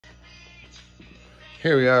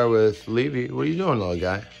Here we are with Levy. What are you doing, little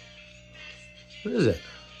guy? What is it?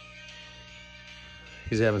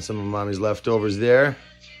 He's having some of mommy's leftovers there.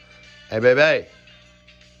 Hey, baby.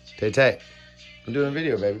 Tay. I'm doing a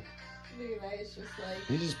video, baby. Levi's just like...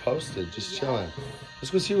 You just posted, just chilling. Let's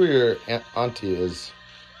go see where your auntie is.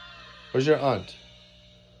 Where's your aunt?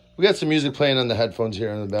 We got some music playing on the headphones here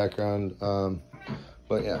in the background.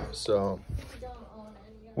 But yeah, so...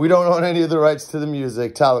 We don't own any of the rights to the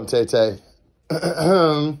music. Tell him, Tay.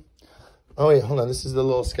 Oh, wait, hold on. This is the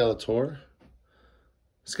little Skeletor.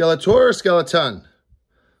 Skeletor or skeleton?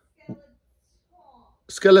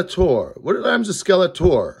 Skeletor. What rhymes with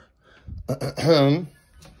Skeletor?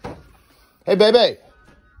 Hey, baby.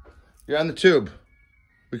 You're on the tube.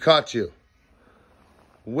 We caught you.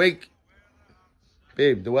 Wake.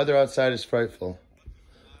 Babe, the weather outside is frightful.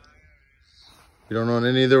 We don't own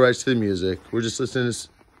any of the rights to the music. We're just listening to this.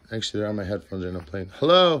 Actually, they're on my headphones. They're not playing.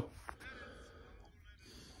 Hello.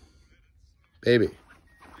 Baby.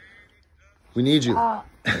 We need you.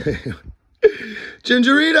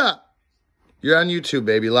 Gingerita. You're on YouTube,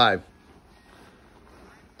 baby, live.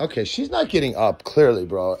 Okay, she's not getting up, clearly,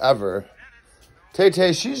 bro, ever.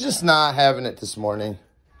 Tay, she's just not having it this morning.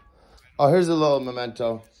 Oh, here's a little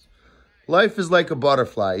memento. Life is like a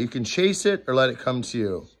butterfly. You can chase it or let it come to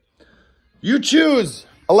you. You choose,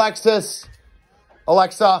 Alexa.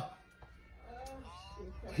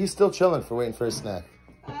 He's still chilling waiting for his snack.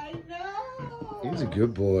 I know. He's a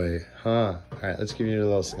good boy, huh? All right, let's give you a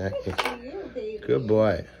little snack. Good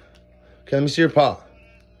boy. Okay, let me see your paw.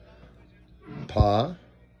 Paw.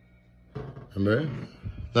 Remember?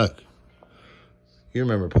 Look. You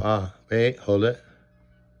remember paw. Wait, hold it.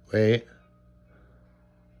 Wait.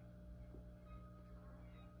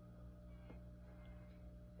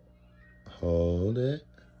 Hold it.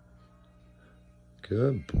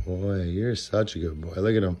 Good boy. You're such a good boy.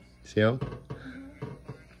 Look at him. See him?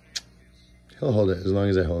 He'll hold it as long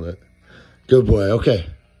as I hold it. Good boy. Okay.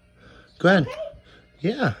 Go ahead.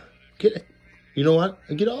 Yeah. Get it. You know what?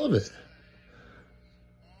 Get all of it.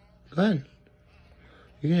 Go ahead.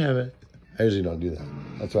 You can have it. I usually don't do that.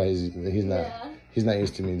 That's why he's not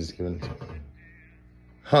used to me just giving it to him.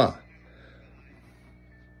 Huh.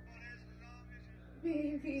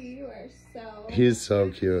 Baby, you are so... He's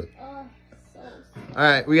so cute. Oh, so All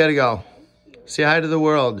right, we got to go. Say hi to the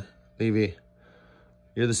world, Levy.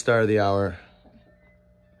 You're the star of the hour.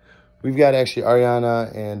 We've got actually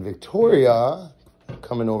Ariana and Victoria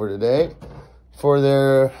coming over today for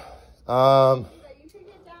their... They're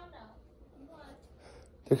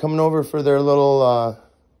coming over for their little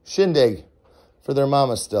shindig for their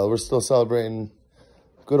mama still. We're still celebrating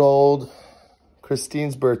good old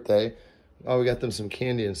Christine's birthday. Oh, we got them some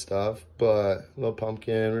candy and stuff, but a little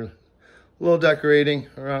pumpkin, a little decorating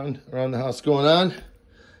around the house going on.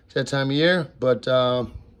 It's that time of year, but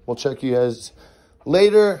we'll check you guys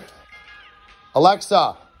later.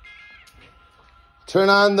 Alexa, turn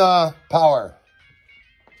on the power.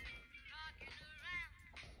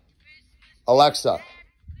 Alexa.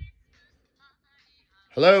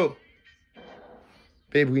 Hello?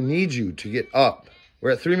 Babe, we need you to get up.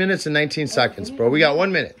 We're at 3 minutes and 19 seconds, bro. We got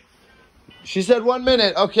 1 minute. She said 1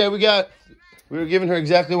 minute. Okay, we were giving her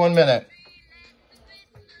exactly 1 minute.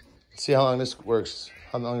 Let's see how long this works,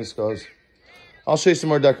 how long this goes. I'll show you some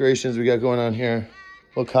more decorations we got going on here.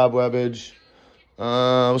 A little cobwebbage.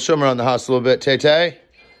 We'll show them around the house a little bit. Tay.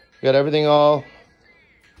 We got everything all.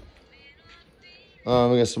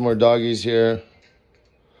 We got some more doggies here.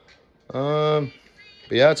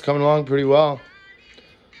 But yeah, it's coming along pretty well.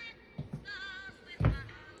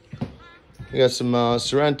 We got some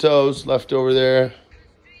Sorrentos left over there.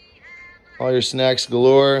 All your snacks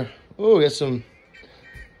galore. Oh, we got some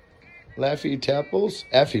Affy Tapples.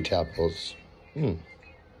 Okay,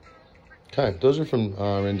 those are from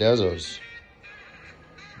Randazzo's.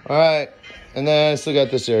 All right, and then I still got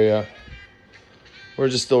this area. We're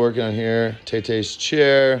just still working on here. Tay-Tay's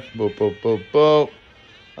chair. Boop.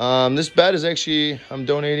 This bed is actually, I'm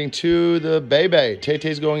donating to the baby.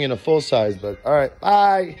 Tay-Tay's going in a full size, but all right,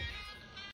 bye.